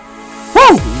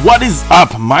What is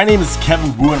up? My name is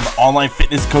Kevin Wu, and I'm an online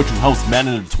fitness coach who helps men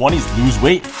in their 20s lose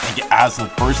weight and get abs for the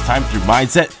first time through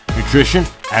mindset, nutrition,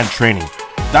 and training.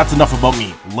 That's enough about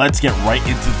me. Let's get right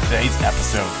into today's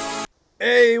episode.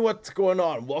 Hey, what's going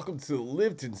on? Welcome to the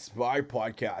Live to Inspire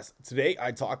podcast. Today,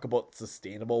 I talk about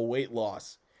sustainable weight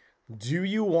loss. Do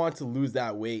you want to lose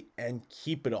that weight and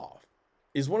keep it off?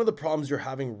 Is one of the problems you're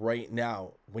having right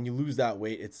now when you lose that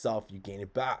weight itself, you gain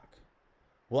it back?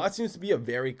 Well, that seems to be a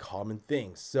very common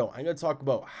thing. So I'm going to talk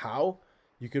about how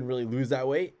you can really lose that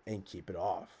weight and keep it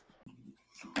off.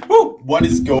 Woo! What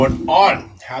is going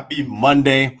on? Happy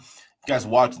Monday. You guys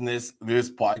watching this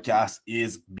podcast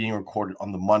is being recorded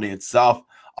on the Monday itself.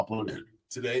 Uploaded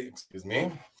today,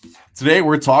 Today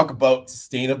we're talking about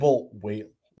sustainable weight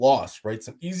loss, right?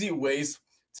 Some easy ways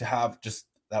to have just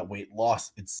that weight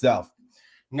loss itself.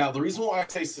 Now, the reason why I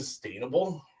say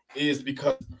sustainable is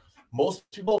because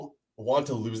most people want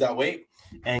to lose that weight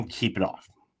and keep it off,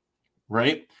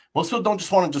 right? Most people don't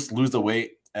just want to just lose the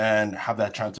weight and have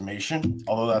that transformation,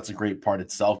 although that's a great part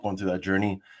itself, going through that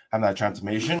journey, having that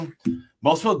transformation.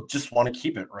 Most people just want to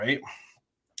keep it, right?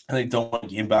 And they don't want to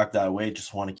gain back that weight,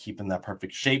 just want to keep in that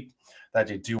perfect shape that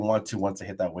they do want to once they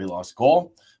hit that weight loss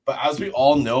goal. But as we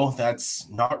all know, that's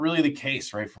not really the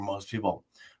case, right, for most people.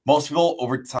 Most people,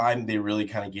 over time, they really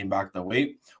kind of gain back the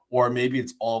weight, or maybe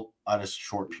it's all at a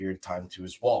short period of time too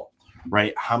as well.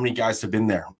 Right? How many guys have been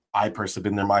there? I personally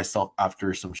have been there myself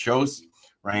after some shows,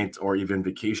 right? Or even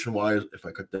vacation-wise. If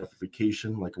I cut that for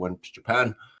vacation, like I went to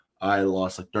Japan, I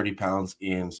lost like 30 pounds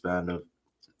in a span of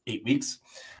 8 weeks.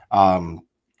 And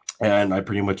I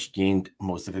pretty much gained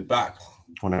most of it back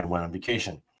when I went on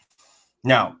vacation.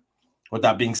 Now, with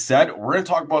that being said, we're going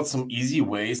to talk about some easy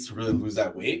ways to really lose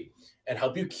that weight and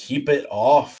help you keep it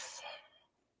off.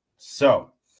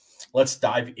 So let's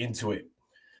dive into it.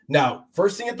 Now,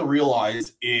 first thing you have to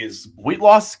realize is weight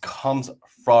loss comes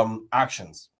from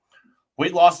actions.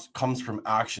 Weight loss comes from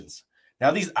actions.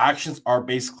 Now, these actions are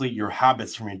basically your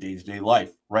habits from your day-to-day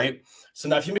life, right? So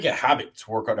now if you make a habit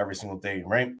to work out every single day,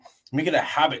 right? Make it a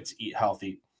habit to eat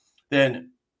healthy,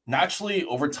 then naturally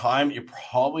over time, you're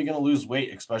probably going to lose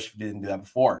weight, especially if you didn't do that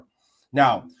before.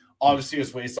 Now, obviously,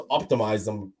 there's ways to optimize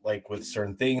them, like with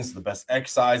certain things, the best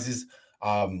exercises,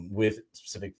 with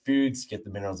specific foods, get the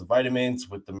minerals and vitamins,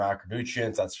 with the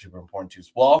macronutrients. That's super important too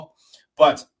as well.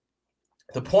 But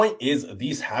the point is,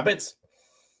 these habits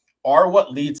are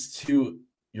what leads to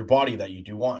your body that you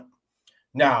do want.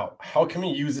 Now, how can we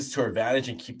use this to our advantage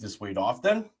and keep this weight off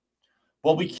then?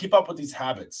 Well, we keep up with these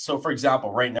habits. So for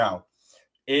example, right now,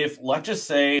 if let's just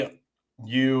say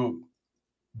you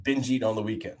binge eat on the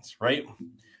weekends, right?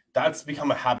 That's become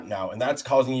a habit now, and that's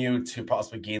causing you to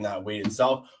possibly gain that weight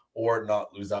itself or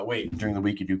not lose that weight. During the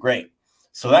week, you do great.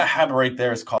 So that habit right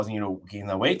there is causing you to gain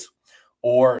that weight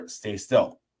or stay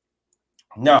still.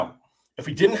 Now, if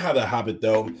we didn't have that habit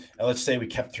though, and let's say we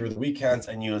kept through the weekends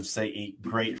and you, let's say, ate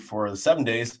great for the 7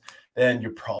 days, then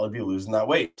you'd probably be losing that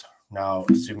weight. Now,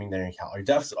 assuming they're in calorie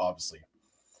deficit, obviously.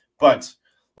 But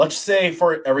let's say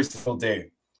for every single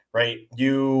day, right,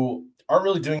 you aren't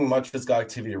really doing much physical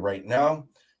activity right now.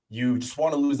 You just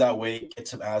want to lose that weight, get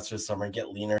some abs for the summer, get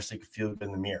leaner so you can feel good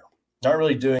in the mirror. Not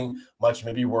really doing much,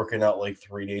 maybe working out like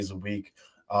 3 days a week,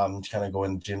 kind of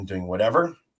going to the gym, doing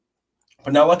whatever.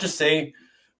 But now let's just say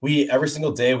every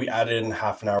single day we added in a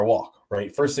half an hour walk,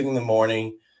 right? First thing in the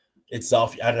morning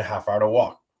itself, you added a half hour to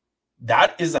walk.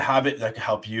 That is a habit that can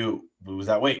help you lose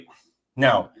that weight.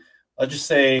 Now, let's just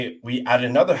say we add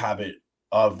another habit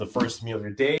of the first meal of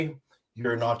your day.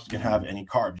 You're not going to have any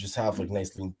carbs. Just have like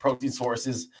nice lean protein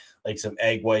sources, like some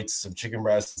egg whites, some chicken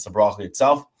breasts, some broccoli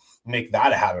itself. Make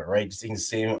that a habit, right? Just eating the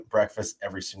same breakfast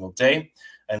every single day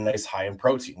and nice high in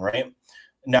protein, right?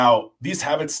 Now, these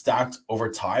habits stacked over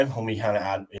time when we kind of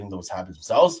add in those habits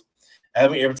themselves,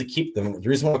 and we're able to keep them. The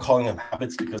reason why we're calling them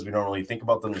habits is because we don't really think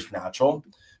about them as natural,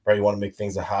 right? You want to make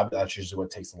things a habit. That's usually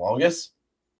what takes the longest.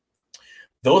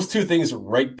 Those two things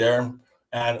right there,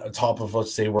 and on top of,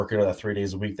 let's say, working out 3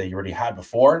 days a week that you already had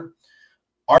before,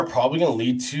 are probably going to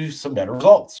lead to some better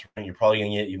results. Right? You're probably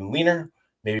going to get even leaner,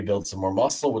 maybe build some more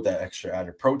muscle with that extra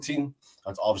added protein.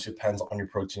 That obviously depends on your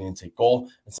protein intake goal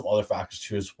and some other factors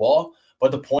too as well.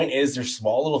 But the point is, there's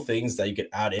small little things that you could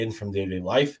add in from day-to-day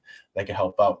life that can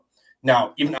help out.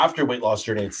 Now, even after weight loss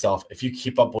journey itself, if you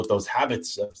keep up with those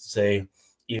habits of, say,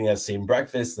 eating that same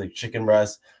breakfast, like chicken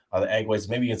breast, the egg whites,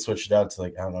 maybe you can switch it out to,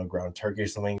 like, I don't know, ground turkey or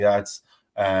something like that,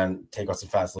 and take out some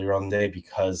fats later on the day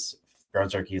because ground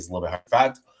turkey is a little bit high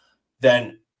fat,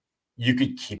 then you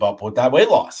could keep up with that weight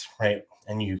loss, right?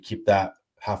 And you keep that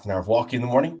half an hour of walking in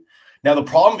the morning. Now, the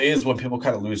problem is when people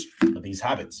kind of lose these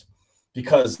habits.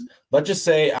 Because let's just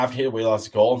say after you hit a weight loss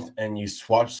goal and you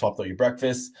swapped out your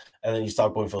breakfast and then you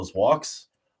stop going for those walks.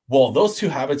 Well, those two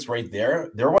habits right there,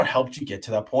 they're what helped you get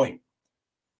to that point.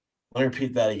 Let me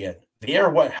repeat that again. They are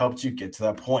what helped you get to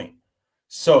that point.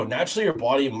 So naturally, your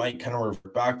body might kind of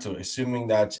revert back to it, assuming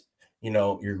that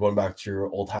you're going back to your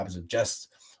old habits of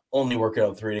just only working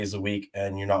out 3 days a week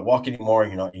and you're not walking anymore,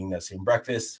 you're not eating that same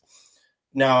breakfast.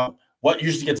 Now, what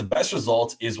usually gets the best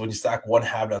results is when you stack one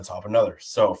habit on top of another.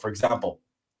 So, for example,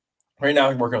 right now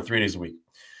you work out 3 days a week.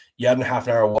 You add in a half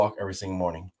an hour walk every single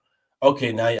morning.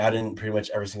 Okay, now you add in pretty much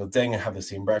every single day and have the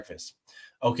same breakfast.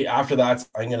 Okay, after that,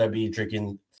 I'm going to be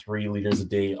drinking 3 liters a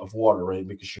day of water, right?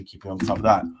 Making sure keeping on top of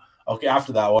that. Okay,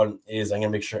 after that one is I'm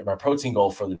going to make sure my protein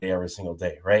goal for the day every single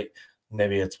day, right?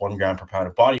 Maybe it's 1 gram per pound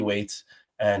of body weight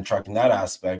and tracking that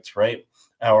aspect, right?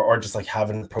 Or just like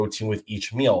having protein with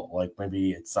each meal, like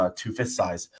maybe it's 2/5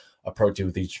 size of protein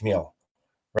with each meal,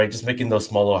 right? Just making those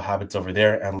small little habits over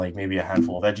there and like maybe a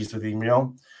handful of veggies with each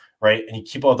meal, right? And you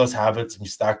keep all those habits and you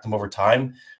stack them over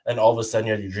time, and all of a sudden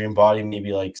you have your dream body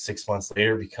maybe like 6 months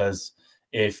later, because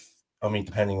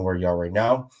depending on where you are right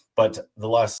now, but the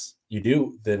less you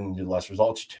do, then the less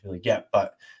results you typically get.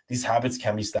 But these habits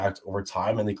can be stacked over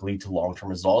time and they can lead to long-term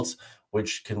results,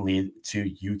 which can lead to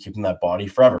you keeping that body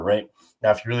forever, right?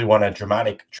 Now, if you really want a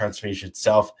dramatic transformation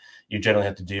itself, you generally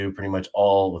have to do pretty much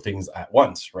all the things at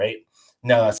once, right?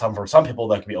 Now, that's for some people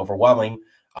that can be overwhelming.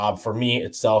 For me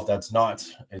itself, that's not.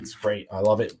 It's great. I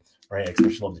love it, right? I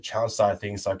especially love the challenge side of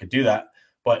things, so I could do that.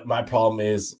 But my problem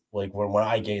is like when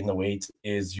I gain the weight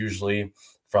is usually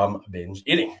from binge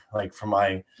eating. Like from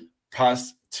my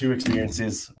past 2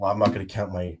 experiences, well, I'm not going to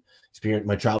count my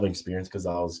traveling experience because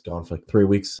I was gone for like 3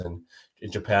 weeks and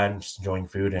in Japan, just enjoying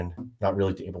food and not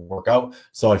really able to work out.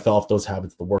 So I fell off those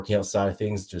habits, the working out side of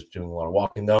things, just doing a lot of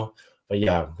walking though. But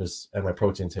yeah, and my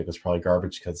protein intake was probably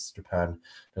garbage because Japan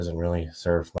doesn't really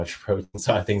serve much protein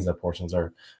side of things. The portions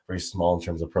are very small in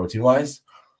terms of protein wise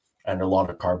and a lot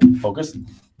of carb focused.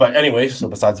 But anyway, so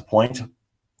besides the point,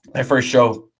 my first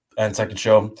show and second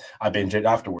show, I binged it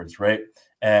afterwards, right?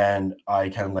 And I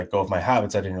kind of let go of my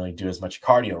habits. I didn't really do as much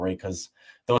cardio, right? Because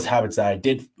those habits that I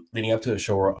did leading up to the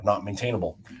show were not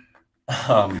maintainable.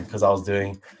 Because I was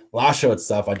doing last show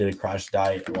itself, I did a crash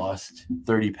diet, lost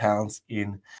 30 pounds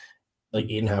in like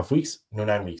 8.5 weeks. No,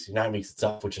 9 weeks. 9 weeks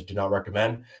itself, which I do not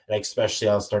recommend. And especially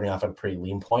I was starting off at a pretty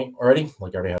lean point already.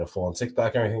 Like I already had a full on six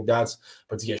pack and everything like that.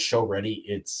 But to get show ready,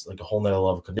 it's like a whole nother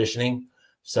level of conditioning.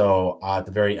 So at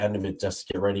the very end of it, just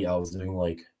to get ready, I was doing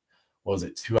like, what was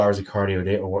it, 2 hours of cardio a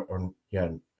day, or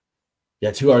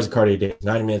 2 hours of cardio a day,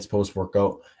 90 minutes post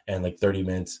workout, and like 30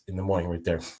 minutes in the morning right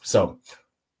there. So,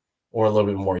 or a little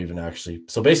bit more even actually.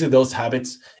 So basically those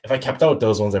habits, if I kept out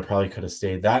those ones, I probably could have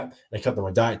stayed that. And I kept on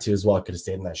my diet too as well. I could have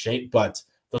stayed in that shape, but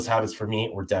those habits for me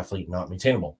were definitely not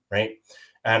maintainable, right?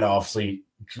 And obviously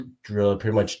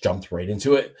pretty much jumped right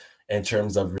into it in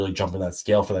terms of really jumping that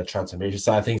scale for that transformation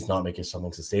side of things, not making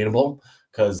something sustainable,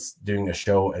 because doing a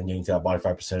show and getting to that body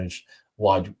fat percentage,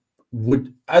 well, I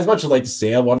would, as much as I like to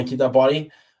say I want to keep that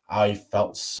body, I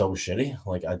felt so shitty.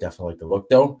 Like I definitely like the look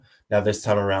though. Now this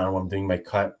time around when I'm doing my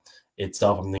cut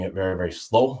itself, I'm doing it very, very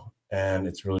slow, and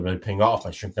it's really, really paying off.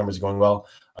 My shrink numbers are going well.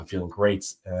 I'm feeling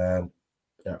great, and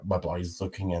my body's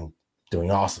looking and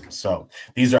doing awesome. So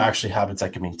these are actually habits I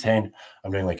can maintain.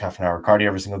 I'm doing like half an hour cardio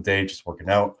every single day, just working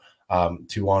out,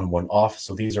 2 on, 1 off.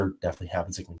 So these are definitely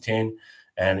habits I can maintain,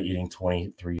 and eating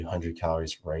 2,300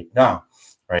 calories right now,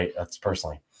 right? That's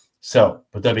personally. So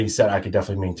with that being said, I could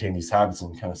definitely maintain these habits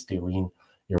and kind of stay lean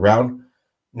year round.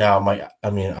 Now,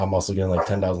 I'm also getting like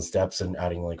 10,000 steps and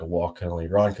adding like a walk kind of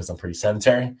later on because I'm pretty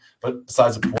sedentary. But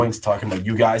besides the points, talking about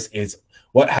you guys is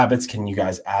what habits can you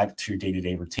guys add to your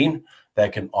day-to-day routine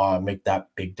that can make that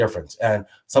big difference? And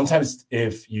sometimes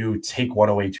if you take one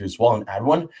away too as well and add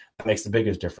one, that makes the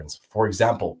biggest difference. For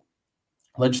example,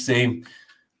 let's just say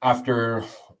after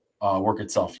work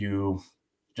itself, you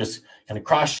just kind of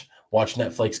crash, watch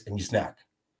Netflix, and you snack.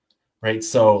 Right.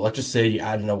 So let's just say you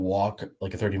add in a walk,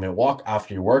 like a 30-minute walk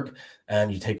after your work,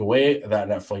 and you take away that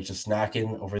Netflix, just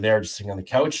snacking over there, just sitting on the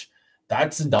couch.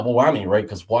 That's a double whammy, right?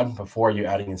 Because one, before you're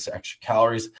adding in extra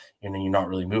calories, and then you're not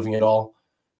really moving at all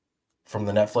from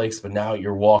the Netflix, but now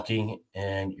you're walking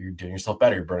and you're doing yourself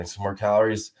better. You're burning some more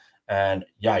calories, and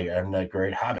yeah, you're adding a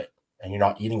great habit. And you're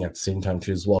not eating at the same time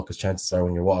too as well, because chances are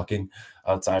when you're walking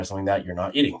outside of something that you're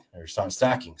not eating or you're not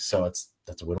stacking. So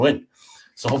that's a win-win.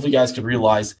 So hopefully you guys can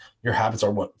realize your habits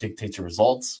are what dictates your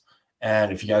results.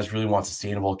 And if you guys really want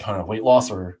sustainable kind of weight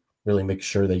loss, or really make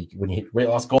sure that when you hit your weight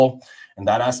loss goal and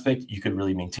that aspect, you could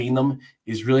really maintain them,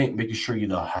 is really making sure you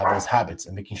have those habits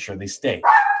and making sure they stay.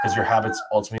 Because your habits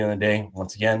ultimately in the day,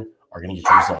 once again, are going to get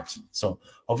you results. So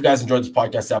hope you guys enjoyed this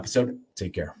podcast episode.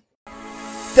 Take care.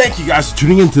 Thank you guys for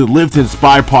tuning into the Live to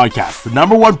Inspire podcast, the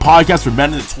 #1 podcast for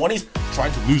men in the 20s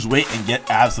trying to lose weight and get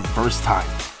abs for the first time.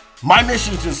 My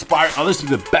mission is to inspire others to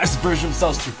be the best version of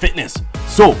themselves through fitness.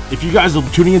 So if you guys are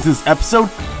tuning into this episode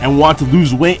and want to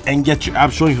lose weight and get your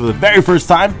abs showing for the very first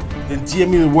time, then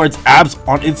DM me the words abs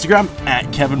on Instagram at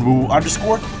KevinWoo_.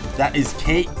 That is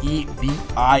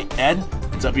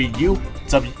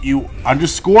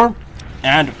KEVINWU_.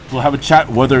 And we'll have a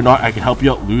chat whether or not I can help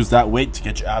you out lose that weight to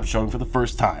get your abs showing for the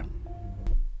first time.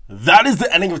 That is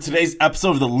the ending of today's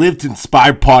episode of the Live to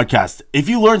Inspire podcast. If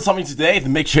you learned something today,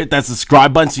 then make sure to hit that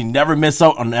subscribe button so you never miss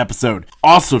out on an episode.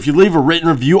 Also, if you leave a written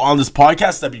review on this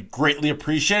podcast, that'd be greatly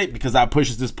appreciated because that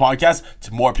pushes this podcast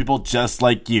to more people just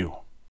like you.